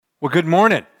Well, good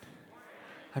morning.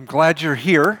 I'm glad you're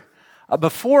here.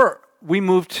 Before we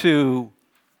moved to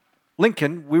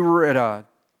Lincoln, we were at a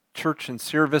church in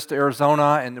Sierra Vista,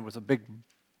 Arizona, and there was a big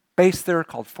base there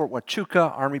called Fort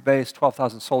Huachuca, Army base,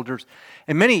 12,000 soldiers.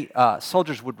 And many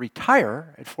soldiers would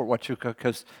retire at Fort Huachuca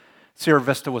because Sierra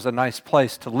Vista was a nice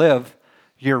place to live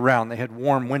year-round. They had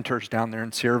warm winters down there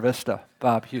in Sierra Vista,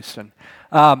 Bob Houston.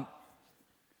 But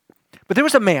there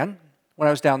was a man, when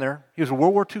I was down there, he was a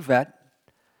World War II vet.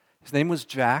 His name was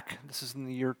Jack. This is in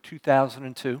the year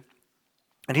 2002.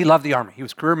 And he loved the Army. He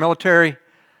was career military.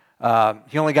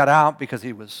 He only got out because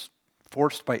he was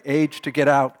forced by age to get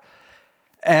out.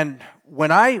 And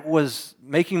when I was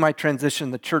making my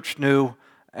transition, the church knew,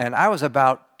 and I was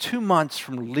about 2 months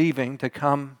from leaving to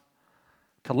come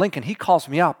to Lincoln, he calls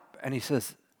me up and he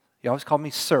says, he always called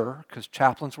me sir, because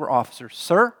chaplains were officers.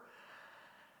 Sir,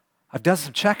 I've done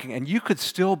some checking, and you could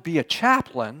still be a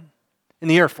chaplain in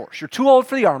the Air Force. You're too old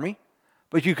for the Army,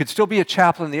 but you could still be a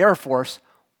chaplain in the Air Force.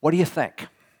 What do you think?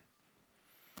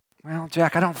 Well,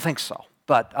 Jack, I don't think so,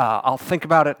 but I'll think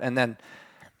about it. And then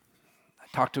I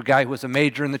talked to a guy who was a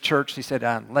major in the church. He said,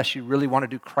 unless you really want to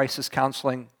do crisis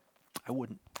counseling, I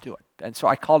wouldn't do it. And so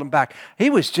I called him back. He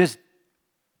was just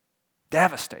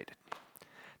devastated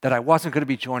that I wasn't going to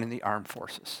be joining the armed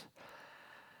forces.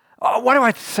 Why do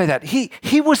I say that?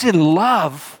 He was in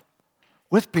love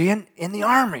with being in the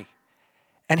Army.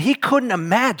 And he couldn't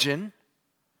imagine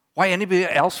why anybody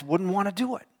else wouldn't want to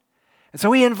do it. And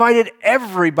so he invited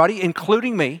everybody,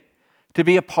 including me, to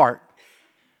be a part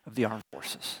of the armed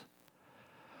forces.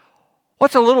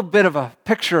 What's a little bit of a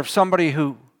picture of somebody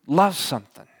who loves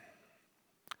something?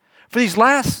 For these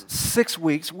last 6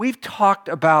 weeks, we've talked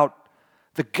about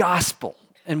the gospel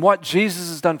and what Jesus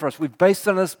has done for us. We've based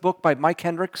on this book by Mike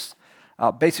Hendricks,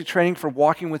 Basic Training for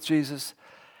Walking with Jesus.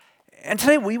 And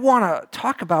today I want to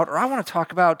talk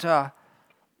about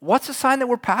what's a sign that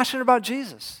we're passionate about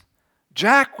Jesus.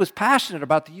 Jack was passionate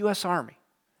about the U.S. Army.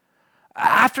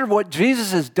 After what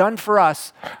Jesus has done for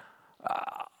us,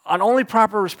 an only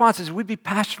proper response is we'd be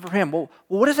passionate for him. Well,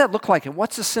 what does that look like? And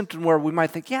what's the symptom where we might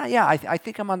think, I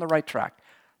think I'm on the right track?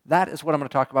 That is what I'm going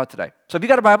to talk about today. So if you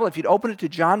got a Bible, if you'd open it to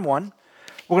John 1,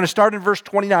 we're going to start in verse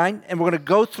 29, and we're going to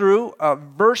go through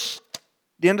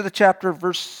the end of the chapter,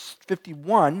 verse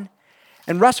 51,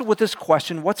 and wrestle with this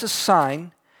question: what's a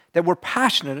sign that we're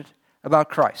passionate about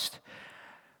Christ?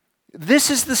 This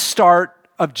is the start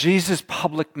of Jesus'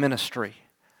 public ministry.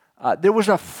 There was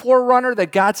a forerunner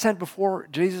that God sent before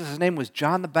Jesus. His name was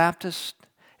John the Baptist.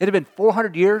 It had been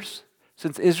 400 years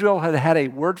since Israel had had a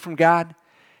word from God.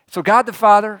 So God the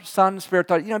Father, Son, and Spirit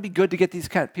thought, it'd be good to get these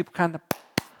kind of people kind of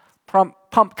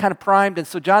pumped, kind of primed. And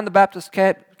so John the Baptist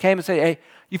came and said, hey,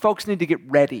 you folks need to get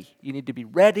ready. You need to be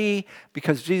ready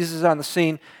because Jesus is on the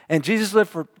scene. And Jesus lived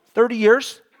for 30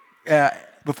 years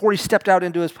before he stepped out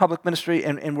into his public ministry,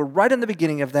 and we're right in the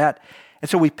beginning of that.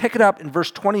 And so we pick it up in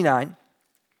verse 29.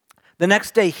 The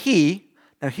next day he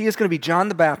is going to be John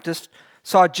the Baptist,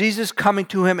 saw Jesus coming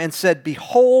to him and said,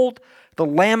 behold, the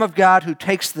Lamb of God who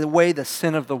takes away the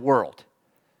sin of the world.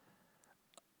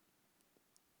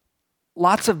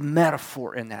 Lots of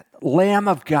metaphor in that. Lamb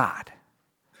of God.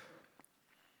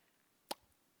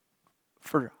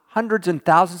 For hundreds and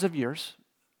thousands of years,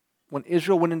 when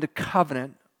Israel went into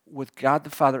covenant with God the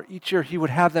Father, each year he would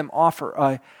have them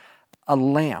offer a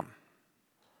lamb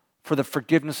for the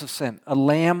forgiveness of sin. A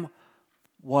lamb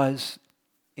was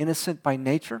innocent by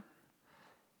nature,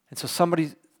 and so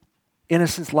somebody's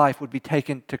innocent life would be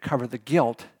taken to cover the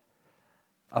guilt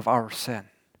of our sin.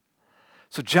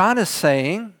 So John is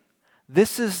saying,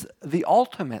 this is the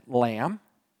ultimate lamb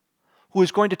who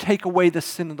is going to take away the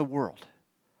sin of the world.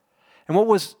 And what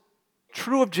was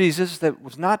true of Jesus that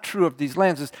was not true of these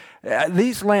lambs is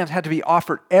these lambs had to be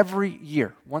offered every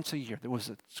year, once a year. There was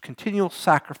a continual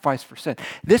sacrifice for sin.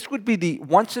 This would be the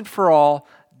once and for all,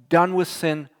 done with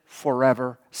sin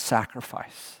forever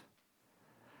sacrifice.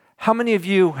 How many of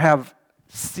you have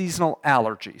seasonal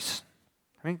allergies?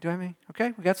 Do I have any?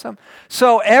 Okay, we got some.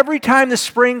 So every time the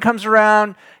spring comes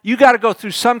around, you got to go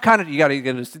through some kind of, you got to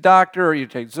get to the doctor, or you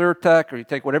take Zyrtec, or you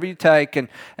take whatever you take, and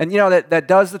that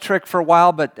does the trick for a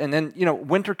while, and then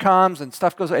winter comes and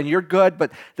stuff goes, and you're good,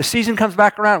 but the season comes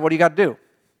back around, what do you got to do?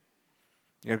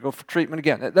 You got to go for treatment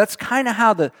again. That's kind of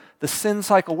how the sin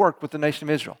cycle worked with the nation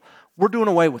of Israel. We're doing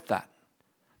away with that.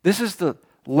 This is the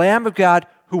Lamb of God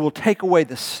who will take away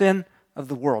the sin of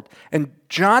the world. And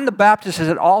John the Baptist is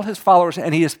at all his followers,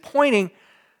 and he is pointing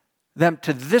them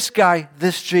to this guy,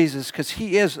 this Jesus, because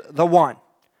he is the one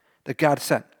that God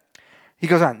sent. He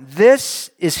goes on,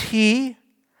 this is he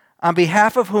on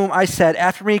behalf of whom I said,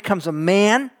 after me comes a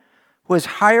man who is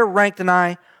higher ranked than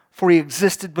I, for he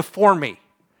existed before me.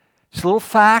 Just a little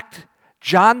fact,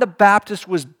 John the Baptist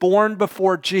was born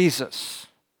before Jesus,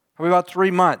 probably about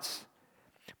 3 months.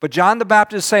 But John the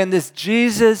Baptist is saying this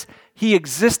Jesus, he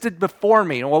existed before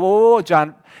me. Whoa,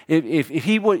 John, if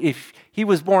he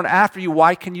was born after you,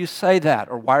 why can you say that?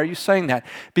 Or why are you saying that?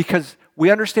 Because we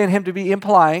understand him to be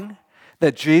implying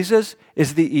that Jesus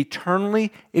is the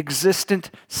eternally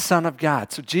existent Son of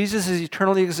God. So Jesus is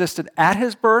eternally existent. At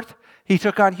his birth, he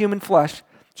took on human flesh.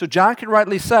 So John can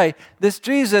rightly say, this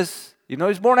Jesus,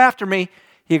 he's born after me,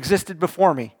 he existed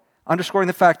before me, underscoring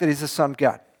the fact that he's the Son of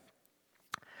God.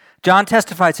 John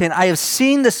testified, saying, I have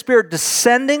seen the Spirit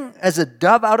descending as a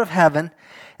dove out of heaven,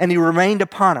 and he remained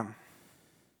upon him.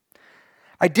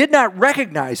 I did not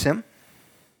recognize him,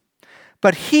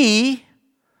 but he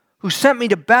who sent me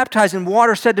to baptize in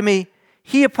water said to me,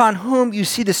 he upon whom you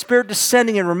see the Spirit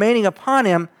descending and remaining upon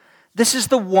him, this is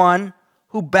the one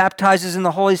who baptizes in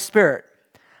the Holy Spirit.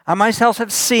 I myself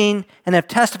have seen and have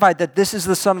testified that this is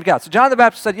the Son of God. So John the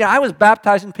Baptist said, I was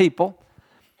baptizing people,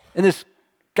 and this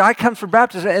guy comes for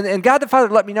baptism, and God the Father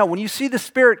let me know, when you see the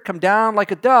Spirit come down like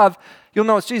a dove, you'll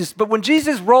know it's Jesus. But when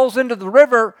Jesus rolls into the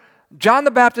river, John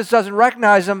the Baptist doesn't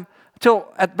recognize him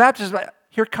until at baptism,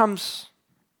 here comes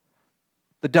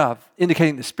the dove,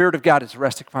 indicating the Spirit of God is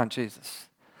resting upon Jesus.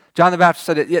 John the Baptist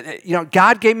said,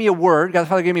 God gave me a word, God the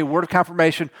Father gave me a word of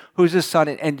confirmation, who's his Son,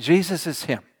 and Jesus is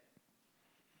him.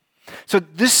 So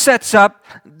this sets up,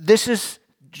 this is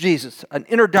Jesus, an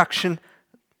introduction,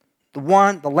 the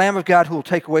Lamb of God who will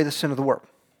take away the sin of the world.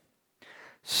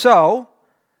 So,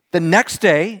 the next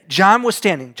day, John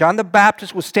the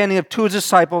Baptist was standing up to his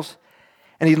disciples,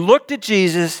 and he looked at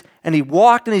Jesus, and he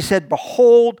walked, and he said,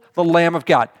 behold the Lamb of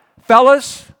God.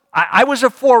 Fellas, I was a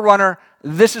forerunner.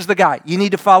 This is the guy. You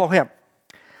need to follow him.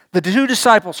 The 2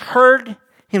 disciples heard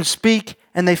him speak,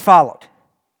 and they followed.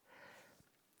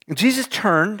 And Jesus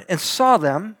turned and saw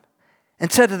them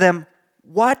and said to them,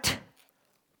 what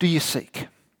do you seek?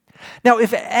 Now,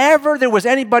 if ever there was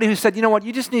anybody who said,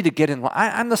 you just need to get in line.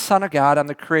 I'm the Son of God. I'm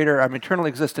the Creator. I'm eternally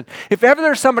existent. If ever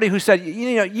there's somebody who said,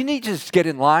 you need to just get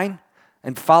in line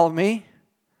and follow me.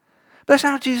 But that's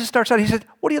not how Jesus starts out. He said,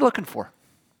 what are you looking for?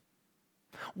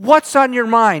 What's on your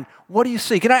mind? What do you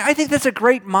seek? And I think that's a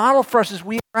great model for us as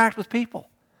we interact with people.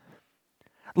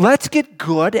 Let's get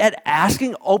good at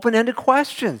asking open-ended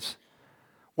questions.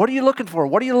 What are you looking for?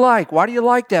 What do you like? Why do you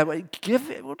like that?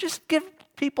 Just give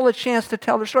people a chance to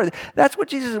tell their story. That's what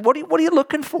Jesus said. What are you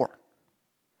looking for?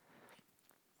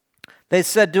 They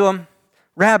said to him,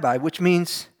 Rabbi, which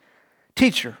means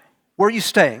teacher, where are you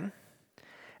staying?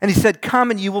 And he said, come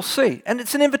and you will see. And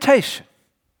it's an invitation.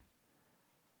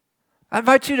 I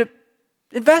invite you to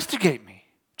investigate me.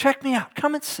 Check me out.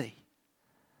 Come and see.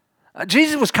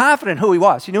 Jesus was confident who he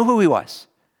was. He knew who he was.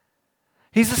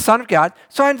 He's the Son of God.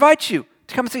 So I invite you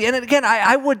to come and see. And again,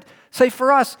 I would say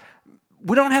for us,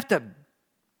 we don't have to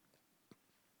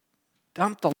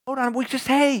dump the load on him. We just,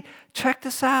 hey, check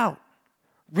this out.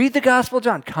 Read the Gospel of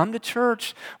John. Come to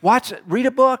church. Watch it. Read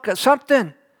a book.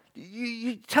 Something.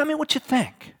 You tell me what you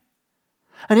think.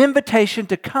 An invitation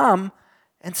to come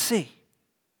and see.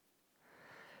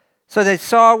 So they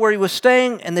saw where he was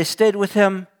staying, and they stayed with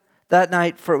him that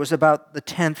night, for it was about the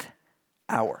 10th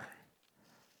hour.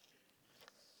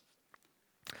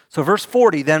 So verse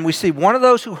 40, then we see one of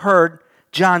those who heard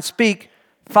John speak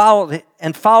followed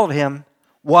him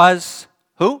was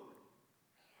who?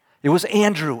 It was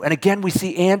Andrew. And again, we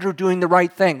see Andrew doing the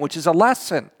right thing, which is a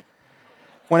lesson.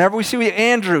 Whenever we see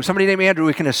Andrew, somebody named Andrew,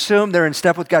 we can assume they're in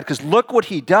step with God, because look what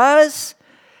he does.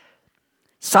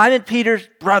 Simon Peter's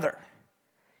brother.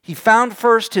 He found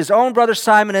first his own brother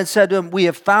Simon and said to him, we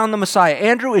have found the Messiah.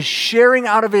 Andrew is sharing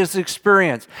out of his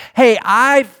experience. Hey,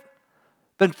 I've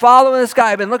been following this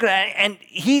guy. I've been looking at it, and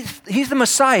he's the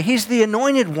Messiah. He's the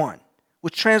anointed one,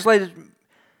 which translated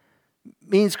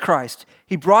means Christ.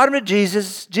 He brought him to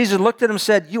Jesus. Jesus looked at him and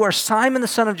said, you are Simon the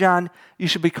son of John. You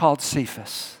should be called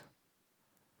Cephas.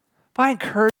 If I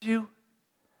encourage you,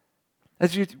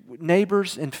 as your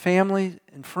neighbors and family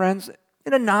and friends,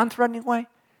 in a non-threatening way,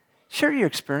 share your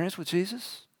experience with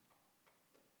Jesus.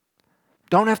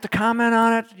 Don't have to comment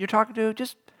on it. You're talking to,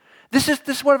 just, this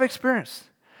is what I've experienced.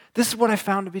 This is what I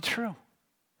found to be true.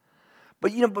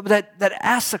 But that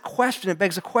asks a question, it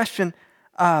begs a question,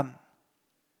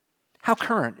 how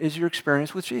current is your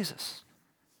experience with Jesus?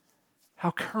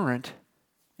 How current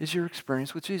is your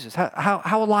experience with Jesus?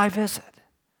 How alive is it?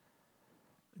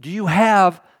 Do you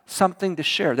have something to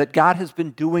share that God has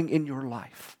been doing in your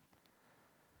life?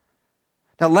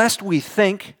 Now, lest we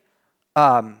think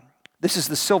this is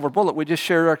the silver bullet, we just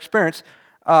shared our experience,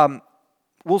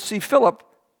 we'll see Philip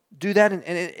do that and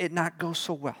it not go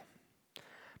so well.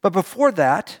 But before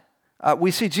that,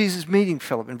 we see Jesus meeting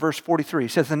Philip in verse 43. He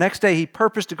says, the next day he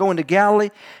purposed to go into Galilee,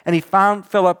 and he found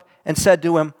Philip and said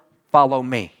to him, follow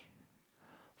me.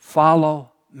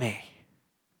 Follow me.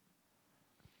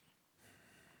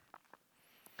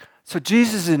 So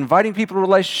Jesus is inviting people to a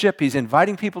relationship. He's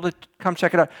inviting people to come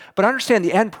check it out. But understand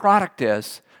the end product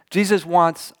is Jesus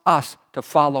wants us to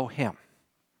follow him.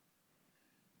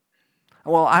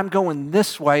 Well, I'm going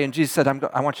this way, and Jesus said,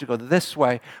 I want you to go this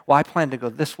way. Well, I plan to go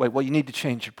this way. Well, you need to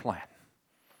change your plan.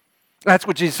 That's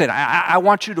what Jesus said. I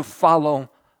want you to follow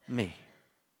me.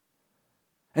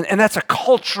 And that's a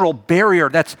cultural barrier.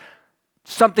 That's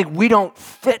something we don't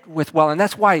fit with well. And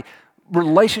that's why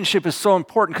relationship is so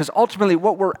important, because ultimately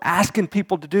what we're asking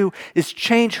people to do is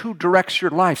change who directs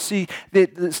your life. See,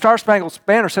 the Star Spangled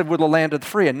Banner said we're the land of the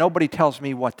free, and nobody tells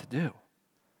me what to do.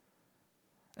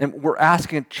 And we're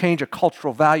asking to change a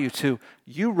cultural value to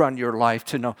you run your life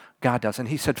to know God does. And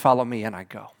he said, follow me, and I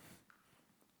go.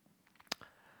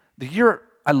 The year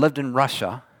I lived in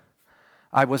Russia,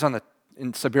 I was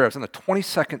in Siberia. I was on the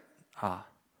 22nd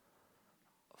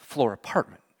floor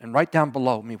apartment. And right down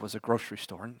below me was a grocery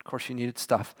store. And, of course, you needed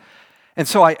stuff. And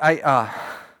so I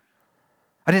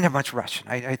didn't have much Russian.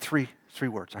 I had three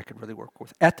words I could really work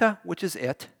with. Это, which is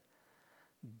it.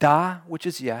 Da, which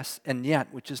is yes. And нет,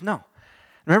 which is no.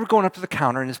 I remember going up to the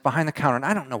counter, and it's behind the counter, and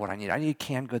I don't know what I need. I need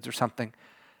canned goods or something.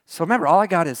 So remember, all I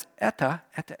got is это.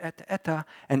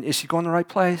 And is she going the right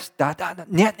place? Da, da, da,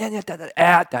 нет, нет, da, da,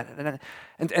 da, da, da, da.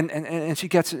 And she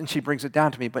gets it, and she brings it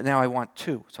down to me. But now I want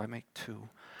two, so I make two.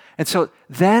 And so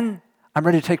then I'm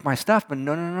ready to take my stuff, but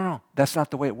no. That's not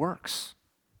the way it works.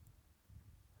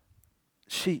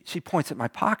 She points at my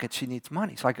pocket. She needs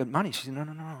money. So I get money. She says,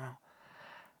 no.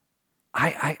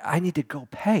 I need to go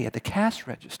pay at the cash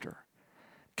register,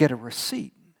 get a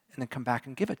receipt, and then come back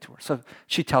and give it to her. So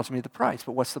she tells me the price,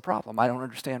 but what's the problem? I don't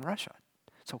understand Russian.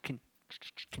 So can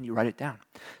you write it down?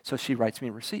 So she writes me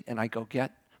a receipt, and I go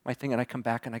get my thing, and I come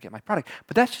back and I get my product.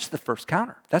 But that's just the first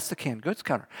counter. That's the canned goods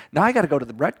counter. Now I got to go to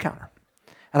the bread counter.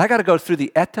 And I got to go through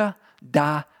the это,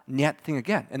 да, нет thing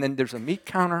again. And then there's a meat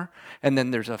counter, and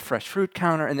then there's a fresh fruit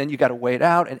counter, and then you got to weigh it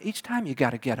out, and each time you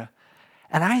got to get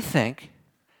and I think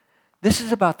this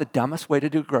is about the dumbest way to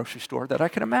do a grocery store that I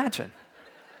can imagine.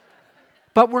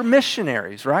 But we're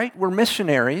missionaries, right? We're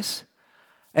missionaries.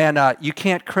 And you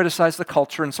can't criticize the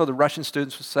culture. And so the Russian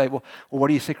students would say, well, what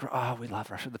do you think? Oh, we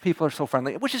love Russia. The people are so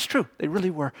friendly, which is true. They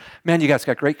really were. Man, you guys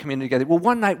got great community together. Well,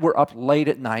 one night we're up late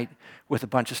at night with a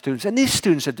bunch of students. And these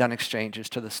students have done exchanges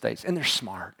to the States. And they're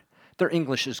smart. Their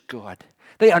English is good.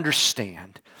 They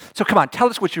understand. So come on, tell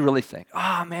us what you really think.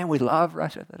 Oh, man, we love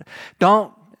Russia.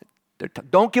 Don't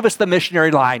give us the missionary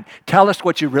line. Tell us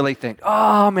what you really think.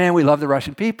 Oh, man, we love the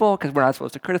Russian people because we're not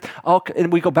supposed to criticize. Okay.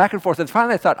 And we go back and forth. And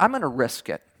finally I thought, I'm going to risk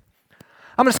it.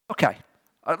 I'm going to say, okay,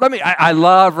 I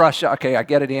love Russia. Okay, I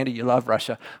get it, Andy, you love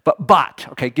Russia. But,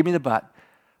 okay, give me the but.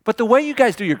 But the way you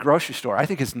guys do your grocery store, I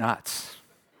think is nuts.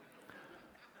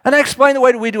 And I explained the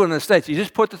way that we do it in the States. You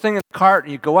just put the thing in the cart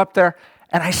and you go up there.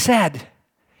 And I said,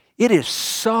 it is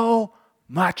so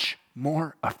much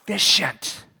more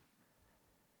efficient.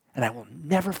 And I will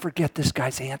never forget this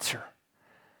guy's answer.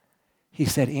 He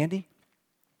said, Andy,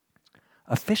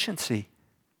 efficiency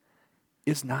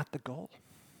is not the goal.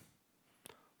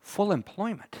 Full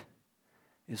employment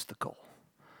is the goal.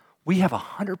 We have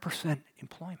 100%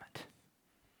 employment.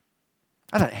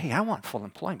 I thought, hey, I want full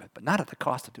employment, but not at the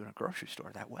cost of doing a grocery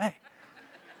store that way.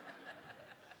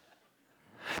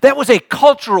 That was a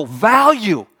cultural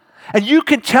value. And you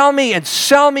can tell me and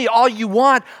sell me all you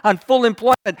want on full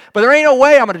employment, but there ain't no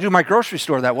way I'm going to do my grocery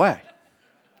store that way.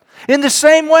 In the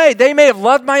same way, they may have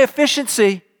loved my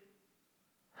efficiency.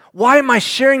 Why am I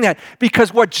sharing that?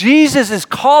 Because what Jesus is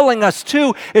calling us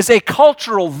to is a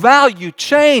cultural value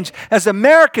change. As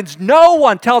Americans, no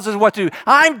one tells us what to do.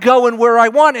 I'm going where I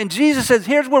want. And Jesus says,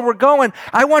 here's where we're going.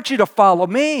 I want you to follow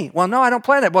me. Well, no, I don't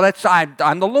plan that. Well,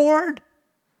 I'm the Lord.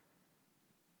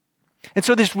 And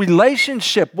so this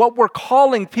relationship, what we're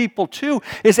calling people to,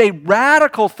 is a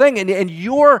radical thing. And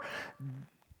you're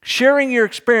sharing your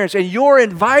experience, and you're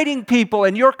inviting people,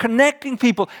 and you're connecting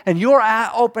people, and you're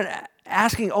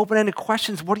asking open-ended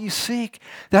questions. What do you seek?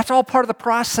 That's all part of the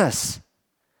process.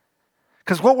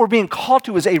 Because what we're being called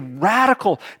to is a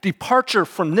radical departure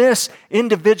from this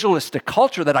individualistic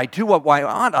culture that I do what I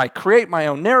want. I create my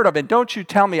own narrative, and don't you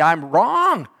tell me I'm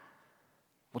wrong.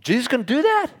 Well, Jesus is going to do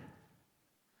that.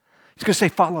 He's going to say,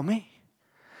 follow me.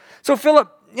 So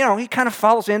Philip, he kind of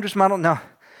follows Andrew's model. Now,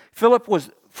 Philip was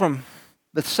from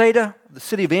Bethsaida, the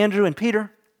city of Andrew and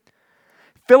Peter.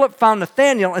 Philip found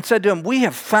Nathanael and said to him, we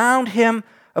have found him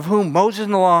of whom Moses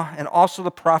in the law and also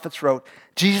the prophets wrote,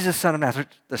 Jesus, the son of Nazareth,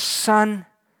 the son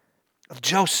of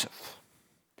Joseph.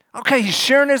 Okay, he's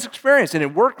sharing his experience, and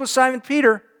it worked with Simon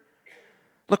Peter.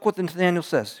 Look what Nathanael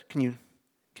says. Can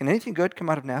anything good come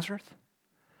out of Nazareth?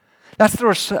 That's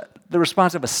the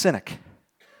response of a cynic.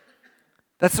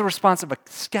 That's the response of a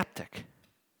skeptic.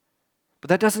 But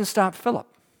that doesn't stop Philip.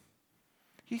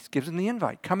 He gives him the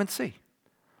invite. Come and see.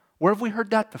 Where have we heard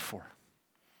that before?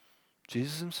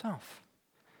 Jesus himself.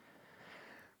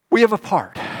 We have a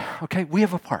part, okay? We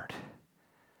have a part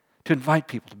to invite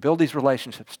people, to build these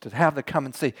relationships, to have them come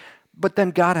and see. But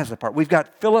then God has a part. We've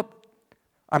got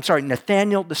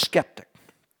Nathanael the skeptic.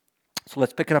 So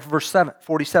let's pick it up at verse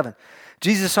 47.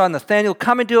 Jesus saw Nathanael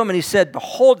coming to him, and he said,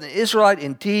 "Behold, an Israelite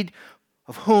indeed,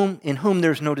 in whom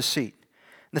there is no deceit."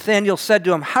 Nathanael said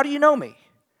to him, "How do you know me?"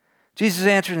 Jesus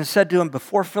answered and said to him,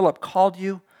 "Before Philip called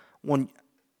you, when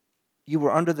you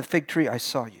were under the fig tree, I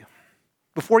saw you.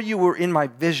 Before you were in my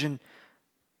vision,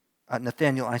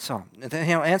 Nathanael, I saw him."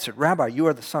 Nathanael answered, "Rabbi, you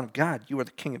are the Son of God. You are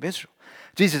the King of Israel."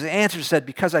 Jesus answered and said,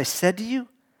 "Because I said to you,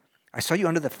 I saw you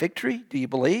under the fig tree, do you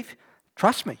believe?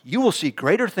 Trust me, you will see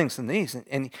greater things than these."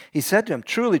 And he said to him,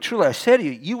 "Truly, truly, I say to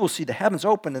you, you will see the heavens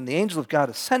open and the angel of God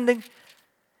ascending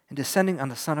and descending on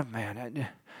the Son of Man."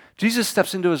 Jesus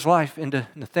steps into his life, into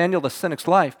Nathanael the cynic's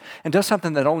life, and does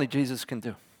something that only Jesus can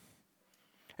do.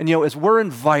 And as we're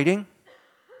inviting,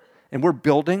 and we're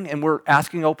building, and we're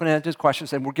asking open-ended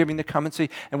questions, and we're giving the come and see,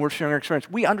 and we're sharing our experience,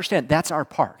 we understand that's our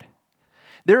part.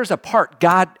 There is a part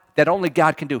that only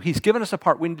God can do. He's given us a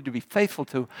part we need to be faithful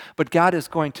to, but God has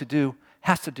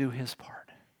to do his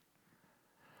part.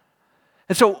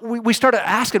 And so we started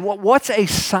asking, what's a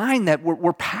sign that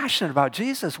we're passionate about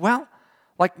Jesus? Well,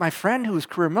 like my friend who was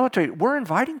career military, we're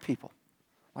inviting people.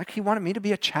 Like he wanted me to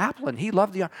be a chaplain. He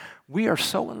loved we are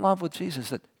so in love with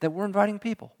Jesus that we're inviting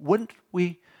people. Wouldn't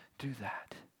we do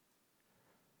that?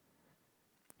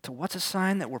 So what's a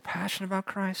sign that we're passionate about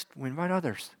Christ? We invite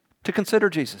others to consider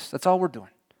Jesus. That's all we're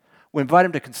doing. We invite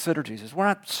them to consider Jesus. We're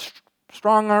not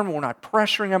strong-armed. We're not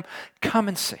pressuring them. Come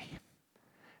and see.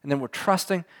 And then we're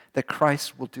trusting that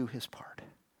Christ will do his part.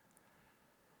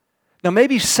 Now,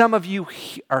 maybe some of you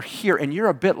are here and you're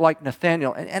a bit like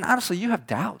Nathanael, and honestly, you have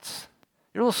doubts.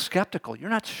 You're a little skeptical. You're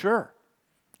not sure.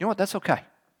 You know what? That's okay.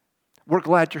 We're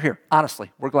glad you're here.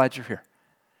 Honestly, we're glad you're here.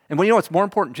 And you know what's more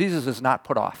important? Jesus is not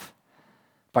put off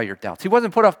by your doubts. He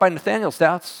wasn't put off by Nathanael's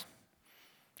doubts.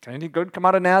 Can anything good come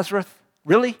out of Nazareth?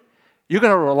 Really? You're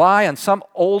going to rely on some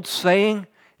old saying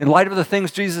in light of the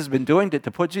things Jesus has been doing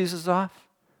to put Jesus off?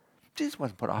 Jesus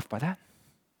wasn't put off by that.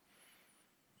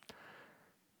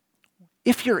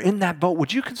 If you're in that boat,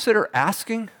 would you consider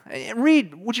asking?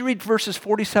 Would you read verses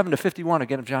 47 to 51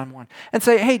 again of John 1 and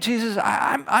say, "Hey, Jesus,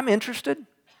 I'm interested.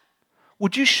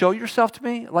 Would you show yourself to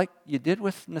me like you did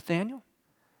with Nathanael?"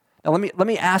 Now, let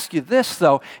me ask you this,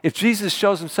 though. If Jesus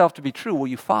shows himself to be true, will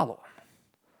you follow him?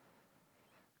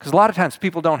 Because a lot of times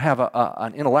people don't have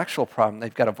an intellectual problem.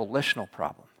 They've got a volitional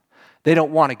problem. They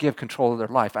don't want to give control of their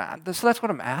life. So that's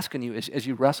what I'm asking you as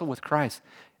you wrestle with Christ.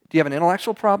 Do you have an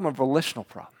intellectual problem or a volitional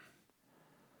problem?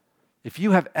 If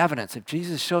you have evidence, if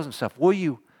Jesus shows himself, will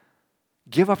you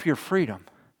give up your freedom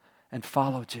and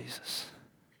follow Jesus?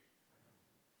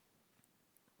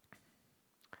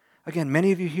 Again,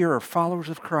 many of you here are followers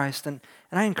of Christ, and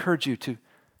I encourage you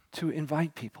to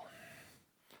invite people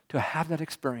to have that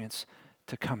experience,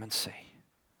 to come and see.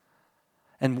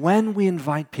 And when we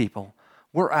invite people,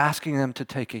 we're asking them to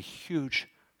take a huge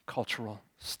cultural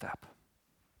step.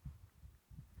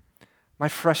 My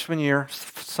freshman year,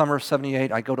 summer of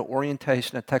 78, I go to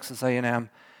orientation at Texas A&M,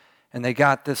 and they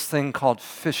got this thing called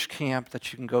Fish Camp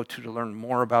that you can go to learn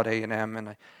more about A&M, and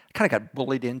I kind of got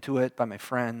bullied into it by my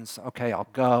friends. Okay, I'll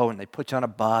go, and they put you on a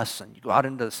bus, and you go out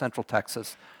into central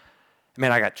Texas.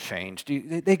 I got changed.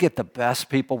 They get the best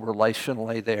people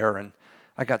relationally there, and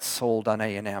I got sold on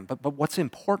A&M. But what's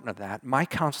important of that, my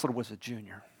counselor was a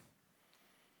junior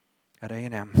at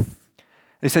A&M.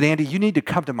 They said, "Andy, you need to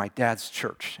come to my dad's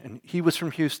church." And he was from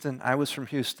Houston. I was from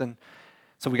Houston.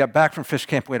 So we got back from Fish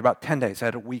Camp. We had about 10 days. I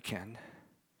had a weekend.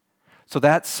 So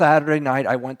that Saturday night,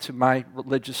 I went to my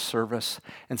religious service.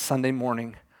 And Sunday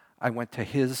morning, I went to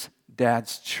his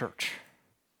dad's church.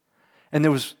 And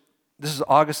this is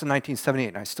August of 1978,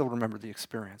 and I still remember the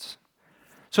experience.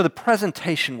 So the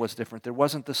presentation was different. There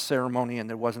wasn't the ceremony, and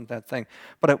there wasn't that thing.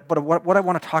 But what I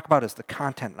want to talk about is the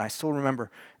content. And I still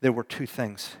remember there were two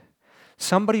things.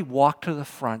 Somebody walked to the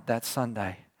front that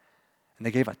Sunday, and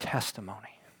they gave a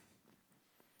testimony.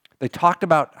 They talked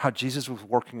about how Jesus was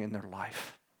working in their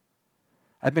life.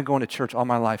 I've been going to church all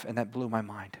my life, and that blew my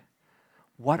mind.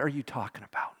 What are you talking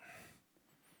about?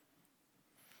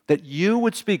 That you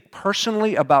would speak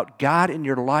personally about God in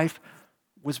your life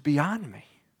was beyond me.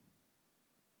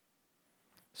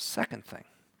 Second thing,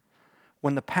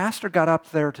 when the pastor got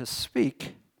up there to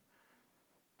speak,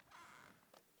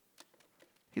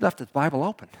 he left his Bible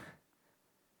open,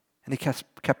 and he kept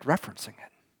referencing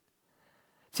it.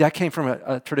 See, I came from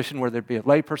a tradition where there'd be a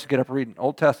lay person get up and read an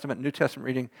Old Testament, New Testament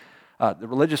reading. The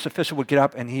religious official would get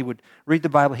up and he would read the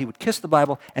Bible, he would kiss the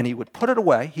Bible, and he would put it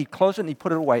away. He'd close it and he'd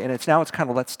put it away, and it's kind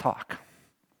of let's talk.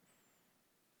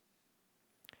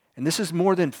 And this is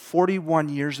more than 41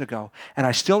 years ago, and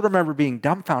I still remember being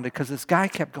dumbfounded because this guy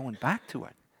kept going back to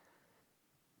it.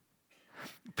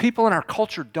 People in our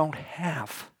culture don't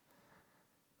have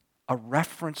a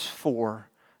reference for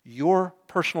your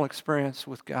personal experience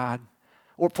with God,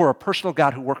 or for a personal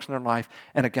God who works in their life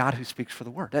and a God who speaks for the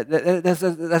Word.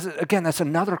 That's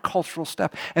another cultural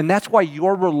step. And that's why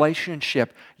your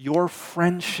relationship, your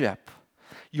friendship,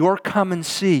 your come and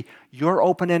see, your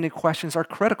open-ended questions are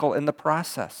critical in the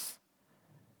process.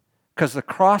 Because to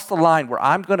cross the line where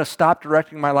I'm going to stop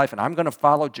directing my life and I'm going to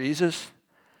follow Jesus,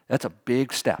 that's a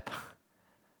big step.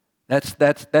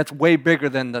 That's way bigger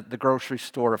than the grocery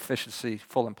store efficiency,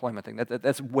 full employment thing.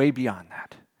 That's way beyond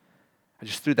that. I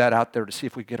just threw that out there to see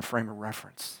if we get a frame of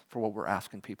reference for what we're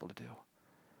asking people to do.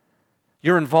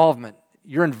 Your involvement,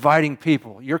 you're inviting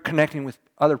people, you're connecting with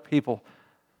other people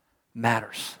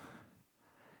matters.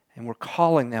 And we're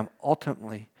calling them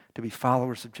ultimately to be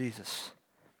followers of Jesus.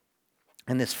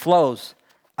 And this flows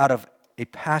out of a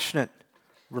passionate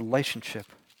relationship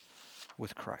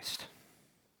with Christ.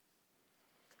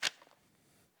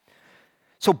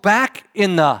 So back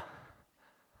in the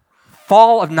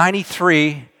fall of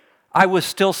 93, I was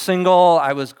still single.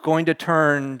 I was going to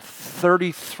turn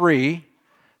 33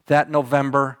 that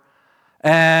November.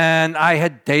 And I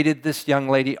had dated this young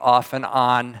lady off and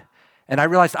on. And I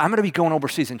realized I'm going to be going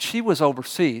overseas. And she was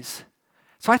overseas.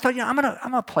 So I thought, I'm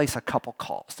going to place a couple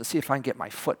calls to see if I can get my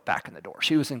foot back in the door.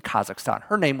 She was in Kazakhstan.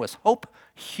 Her name was Hope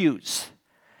Hughes.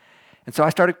 And so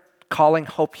I started calling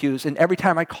Hope Hughes. And every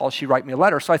time I called, she'd write me a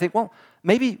letter. So I think, well,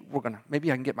 maybe I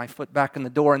can get my foot back in the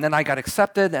door. And then I got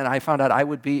accepted, and I found out I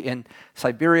would be in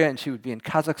Siberia, and she would be in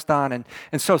Kazakhstan.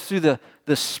 And so through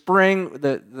the spring,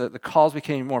 the calls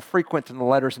became more frequent than the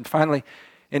letters. And finally,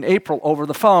 in April, over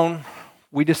the phone,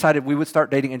 we decided we would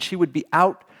start dating, and she would be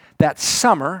out that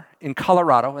summer in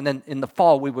Colorado, and then in the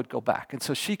fall, we would go back. And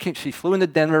so she flew into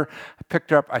Denver. I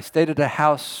picked her up. I stayed at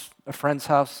a friend's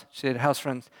house. She stayed at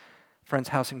a friend's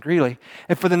house in Greeley.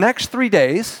 And for the next 3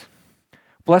 days,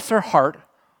 bless her heart,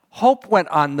 Hope went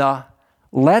on the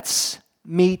Let's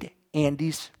Meet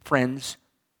Andy's Friends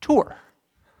tour.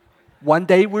 One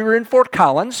day we were in Fort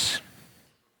Collins.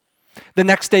 The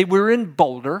next day we were in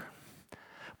Boulder.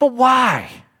 But why?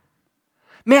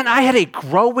 Man, I had a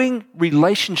growing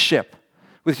relationship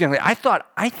with this young lady.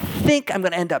 I think I'm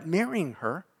going to end up marrying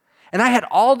her. And I had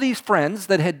all these friends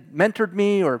that had mentored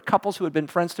me or couples who had been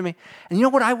friends to me. And you know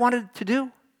what I wanted to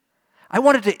do? I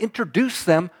wanted to introduce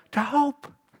them to Hope.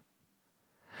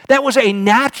 That was a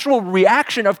natural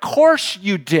reaction. Of course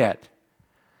you did.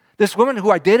 This woman who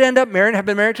I did end up marrying, have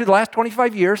been married to the last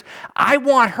 25 years, I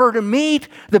want her to meet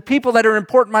the people that are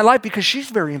important in my life because she's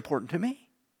very important to me.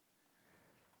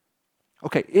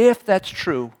 Okay, if that's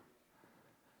true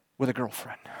with a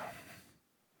girlfriend,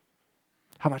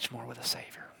 how much more with a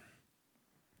Savior?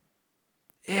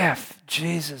 If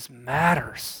Jesus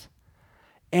matters,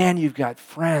 and you've got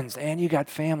friends, and you got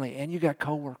family, and you got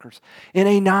coworkers, in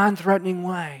a non-threatening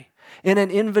way, in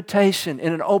an invitation,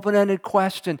 in an open-ended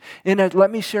question, in a let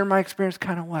me share my experience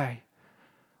kind of way,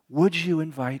 would you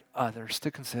invite others to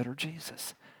consider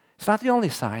Jesus? It's not the only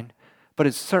sign, but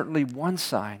it's certainly one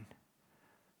sign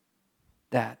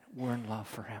that we're in love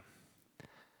for Him.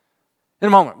 In a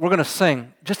moment, we're going to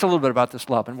sing just a little bit about this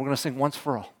love, and we're going to sing Once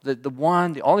for All.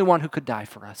 The only one who could die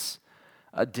for us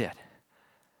did.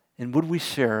 And would we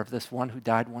share of this one who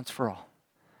died once for all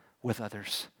with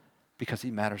others because He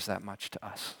matters that much to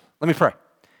us? Let me pray,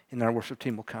 and then our worship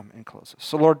team will come and close us.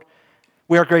 So, Lord,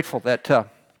 we are grateful that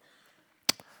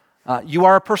You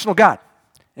are a personal God,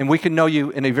 and we can know You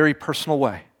in a very personal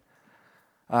way.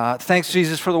 Thanks,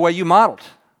 Jesus, for the way You modeled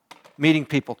meeting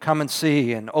people, come and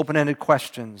see, and open-ended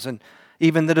questions, and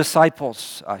even the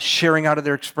disciples sharing out of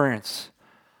their experience.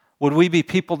 Would we be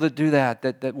people that do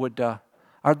that would,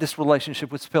 this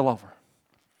relationship would spill over?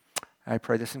 I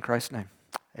pray this in Christ's name.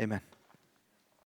 Amen.